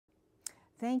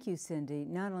Thank you, Cindy,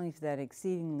 not only for that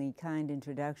exceedingly kind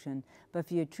introduction, but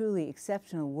for your truly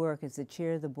exceptional work as the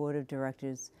chair of the Board of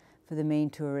Directors for the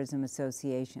Maine Tourism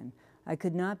Association. I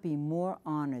could not be more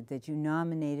honored that you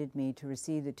nominated me to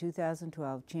receive the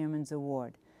 2012 Chairman's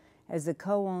Award. As the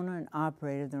co-owner and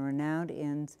operator of the renowned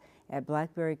inns at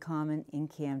Blackberry Common in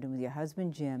Camden with your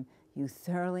husband Jim, you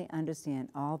thoroughly understand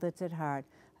all that's at heart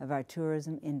of our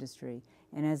tourism industry.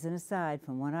 And as an aside,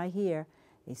 from what I hear,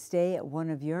 a stay at one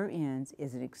of your inns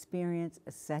is an experience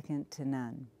second to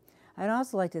none. I'd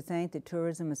also like to thank the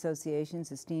Tourism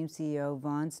Association's esteemed CEO,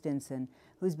 Vaughn Stinson,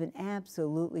 who's been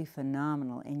absolutely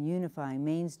phenomenal in unifying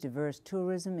Maine's diverse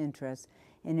tourism interests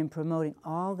and in promoting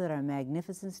all that our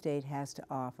magnificent state has to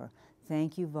offer.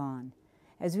 Thank you, Vaughn.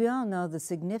 As we all know, the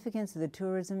significance of the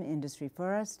tourism industry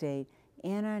for our state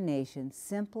and our nation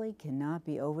simply cannot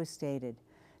be overstated.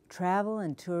 Travel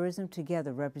and tourism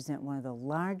together represent one of the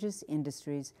largest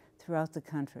industries throughout the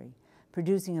country,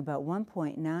 producing about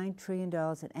 $1.9 trillion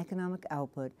in economic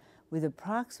output, with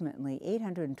approximately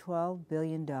 $812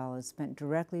 billion spent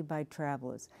directly by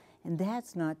travelers. And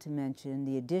that's not to mention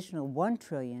the additional $1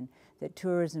 trillion that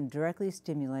tourism directly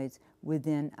stimulates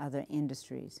within other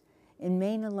industries. In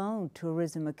Maine alone,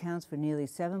 tourism accounts for nearly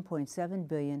 $7.7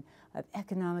 billion of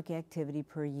economic activity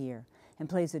per year and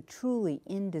plays a truly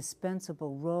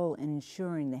indispensable role in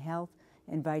ensuring the health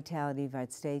and vitality of our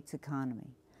state's economy.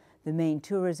 The Maine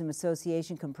Tourism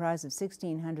Association, comprised of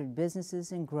 1,600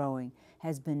 businesses and growing,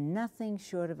 has been nothing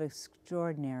short of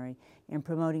extraordinary in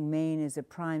promoting Maine as a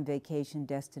prime vacation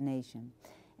destination.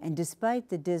 And despite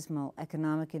the dismal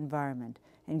economic environment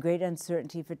and great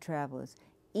uncertainty for travelers,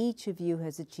 each of you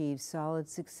has achieved solid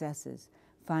successes,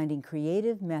 finding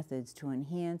creative methods to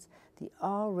enhance the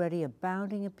already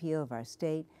abounding appeal of our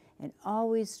state and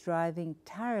always striving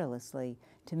tirelessly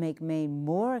to make Maine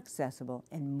more accessible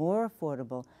and more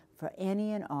affordable for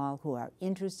any and all who are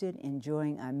interested in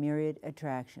enjoying our myriad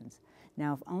attractions.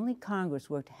 Now, if only Congress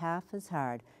worked half as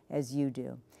hard as you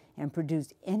do and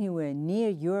produced anywhere near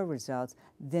your results,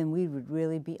 then we would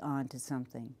really be on to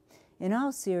something. In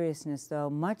all seriousness, though,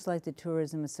 much like the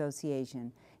Tourism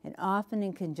Association, and often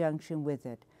in conjunction with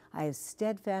it, I have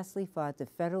steadfastly fought at the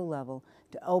federal level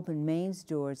to open Maine's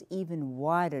doors even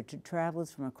wider to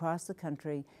travelers from across the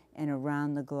country and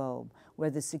around the globe,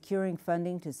 whether securing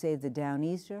funding to save the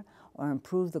Downeaster or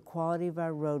improve the quality of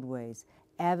our roadways,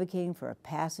 advocating for a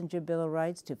passenger bill of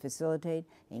rights to facilitate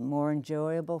a more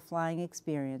enjoyable flying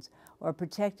experience, or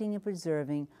protecting and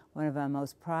preserving one of our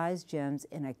most prized gems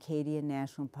in Acadia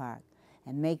National Park.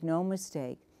 And make no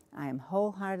mistake, I am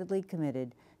wholeheartedly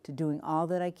committed to doing all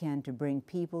that I can to bring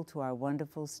people to our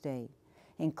wonderful state.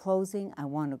 In closing, I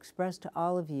want to express to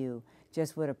all of you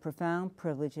just what a profound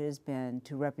privilege it has been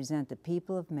to represent the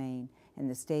people of Maine and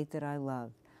the state that I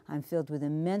love. I'm filled with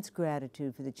immense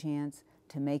gratitude for the chance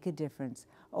to make a difference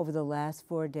over the last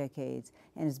 4 decades,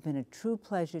 and it's been a true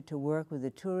pleasure to work with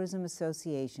the Tourism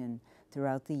Association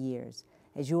throughout the years.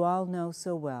 As you all know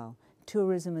so well,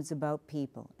 tourism is about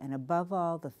people, and above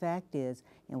all, the fact is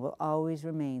and will always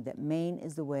remain that Maine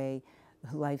is the way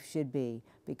life should be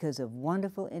because of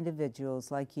wonderful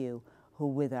individuals like you who,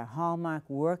 with our hallmark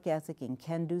work ethic and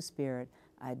can-do spirit,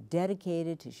 are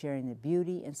dedicated to sharing the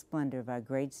beauty and splendor of our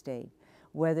great state.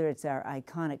 Whether it's our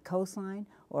iconic coastline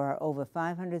or our over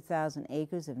 500,000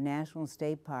 acres of national and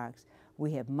state parks,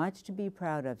 we have much to be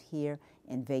proud of here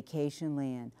in vacation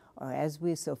land, or as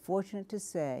we're so fortunate to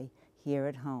say, here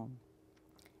at home.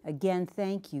 Again,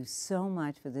 thank you so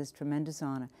much for this tremendous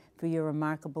honor, for your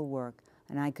remarkable work,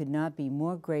 and I could not be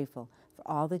more grateful for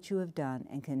all that you have done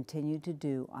and continue to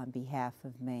do on behalf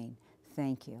of Maine.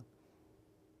 Thank you.